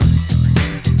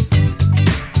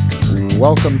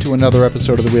Welcome to another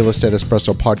episode of the Real Estate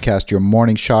Espresso Podcast, your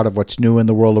morning shot of what's new in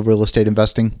the world of real estate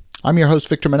investing. I'm your host,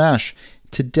 Victor Menashe.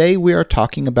 Today we are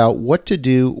talking about what to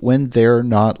do when they're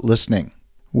not listening.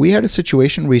 We had a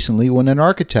situation recently when an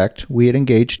architect we had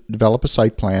engaged to develop a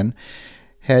site plan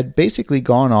had basically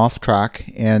gone off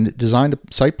track and designed a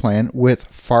site plan with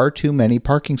far too many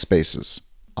parking spaces.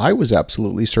 I was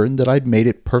absolutely certain that I'd made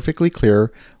it perfectly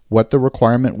clear what the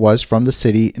requirement was from the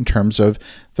city in terms of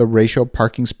the ratio of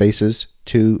parking spaces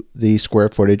to the square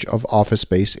footage of office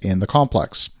space in the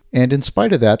complex. And in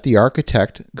spite of that, the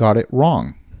architect got it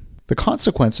wrong. The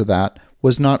consequence of that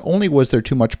was not only was there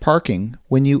too much parking,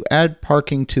 when you add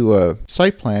parking to a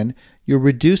site plan, you're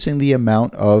reducing the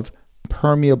amount of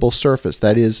permeable surface,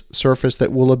 that is, surface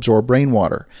that will absorb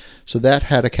rainwater. So that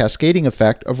had a cascading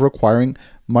effect of requiring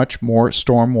much more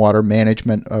stormwater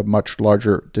management, a much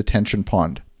larger detention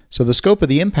pond. So the scope of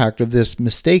the impact of this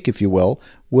mistake, if you will,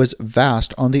 was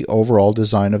vast on the overall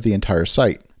design of the entire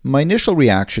site. My initial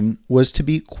reaction was to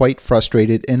be quite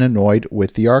frustrated and annoyed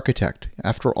with the architect.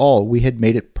 After all, we had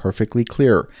made it perfectly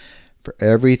clear. For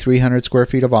every 300 square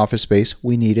feet of office space,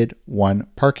 we needed one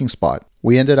parking spot.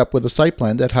 We ended up with a site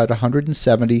plan that had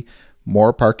 170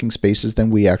 more parking spaces than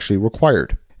we actually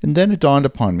required. And then it dawned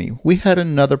upon me, we had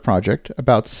another project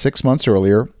about 6 months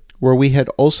earlier where we had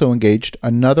also engaged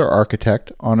another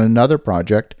architect on another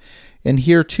project, and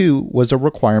here too was a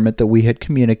requirement that we had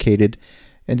communicated,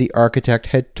 and the architect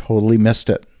had totally missed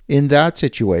it. In that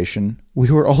situation,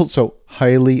 we were also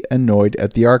highly annoyed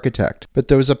at the architect, but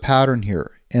there was a pattern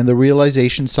here, and the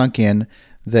realization sunk in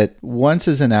that once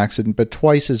is an accident, but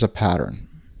twice is a pattern.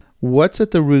 What's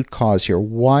at the root cause here?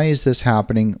 Why is this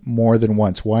happening more than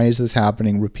once? Why is this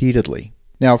happening repeatedly?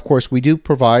 Now, of course, we do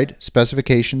provide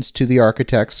specifications to the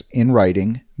architects in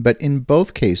writing, but in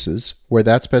both cases where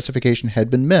that specification had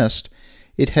been missed,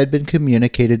 it had been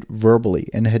communicated verbally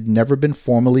and had never been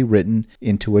formally written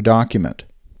into a document.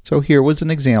 So here was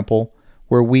an example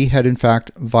where we had in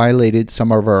fact violated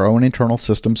some of our own internal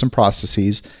systems and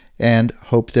processes and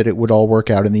hoped that it would all work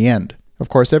out in the end. Of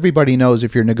course, everybody knows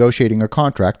if you're negotiating a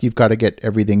contract, you've got to get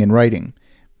everything in writing.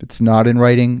 If it's not in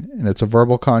writing and it's a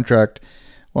verbal contract,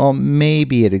 well,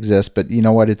 maybe it exists, but you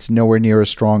know what? It's nowhere near as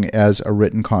strong as a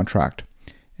written contract.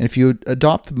 And if you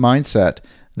adopt the mindset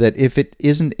that if it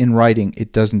isn't in writing,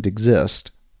 it doesn't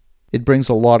exist, it brings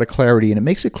a lot of clarity and it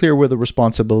makes it clear where the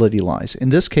responsibility lies. In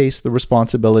this case, the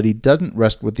responsibility doesn't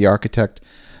rest with the architect.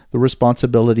 The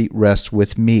responsibility rests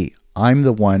with me. I'm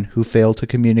the one who failed to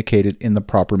communicate it in the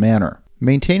proper manner.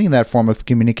 Maintaining that form of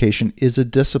communication is a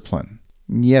discipline.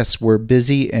 Yes, we're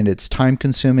busy and it's time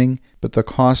consuming, but the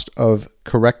cost of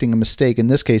correcting a mistake in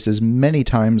this case is many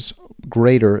times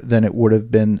greater than it would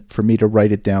have been for me to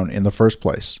write it down in the first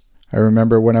place. I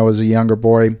remember when I was a younger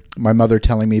boy, my mother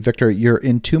telling me, "Victor, you're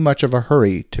in too much of a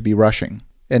hurry to be rushing."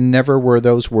 And never were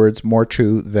those words more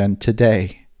true than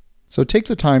today. So take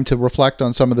the time to reflect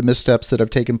on some of the missteps that have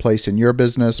taken place in your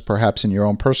business, perhaps in your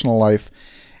own personal life,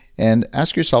 and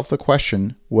ask yourself the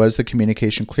question, was the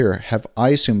communication clear? Have I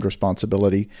assumed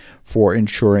responsibility for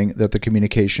ensuring that the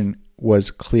communication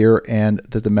was clear and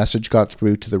that the message got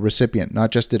through to the recipient? Not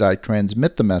just did I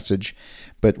transmit the message,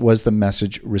 but was the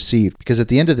message received? Because at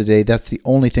the end of the day, that's the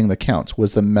only thing that counts,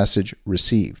 was the message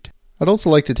received. I'd also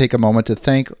like to take a moment to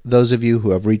thank those of you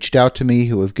who have reached out to me,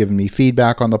 who have given me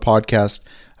feedback on the podcast.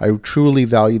 I truly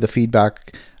value the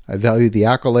feedback. I value the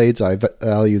accolades. I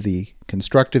value the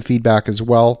constructive feedback as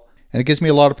well. And it gives me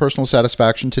a lot of personal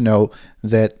satisfaction to know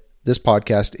that this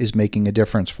podcast is making a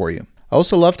difference for you. I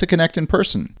also love to connect in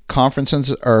person.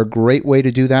 Conferences are a great way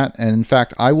to do that. And in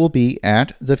fact, I will be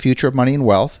at the Future of Money and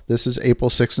Wealth. This is April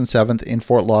 6th and 7th in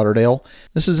Fort Lauderdale.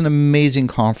 This is an amazing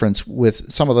conference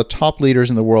with some of the top leaders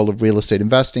in the world of real estate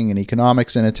investing and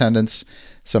economics in attendance.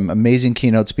 Some amazing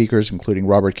keynote speakers, including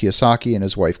Robert Kiyosaki and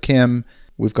his wife, Kim.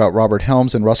 We've got Robert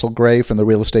Helms and Russell Gray from the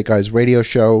Real Estate Guys radio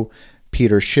show.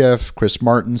 Peter Schiff, Chris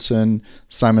Martinson,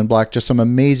 Simon Black, just some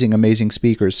amazing, amazing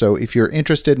speakers. So if you're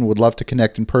interested and would love to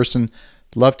connect in person,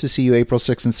 love to see you April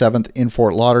 6th and 7th in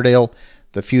Fort Lauderdale,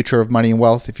 the Future of Money and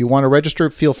Wealth. If you want to register,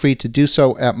 feel free to do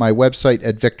so at my website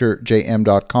at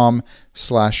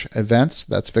victorjm.com/events.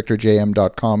 That's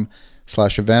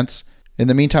victorjm.com/events. In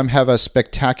the meantime, have a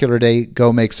spectacular day.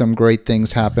 Go make some great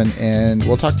things happen, and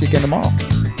we'll talk to you again tomorrow.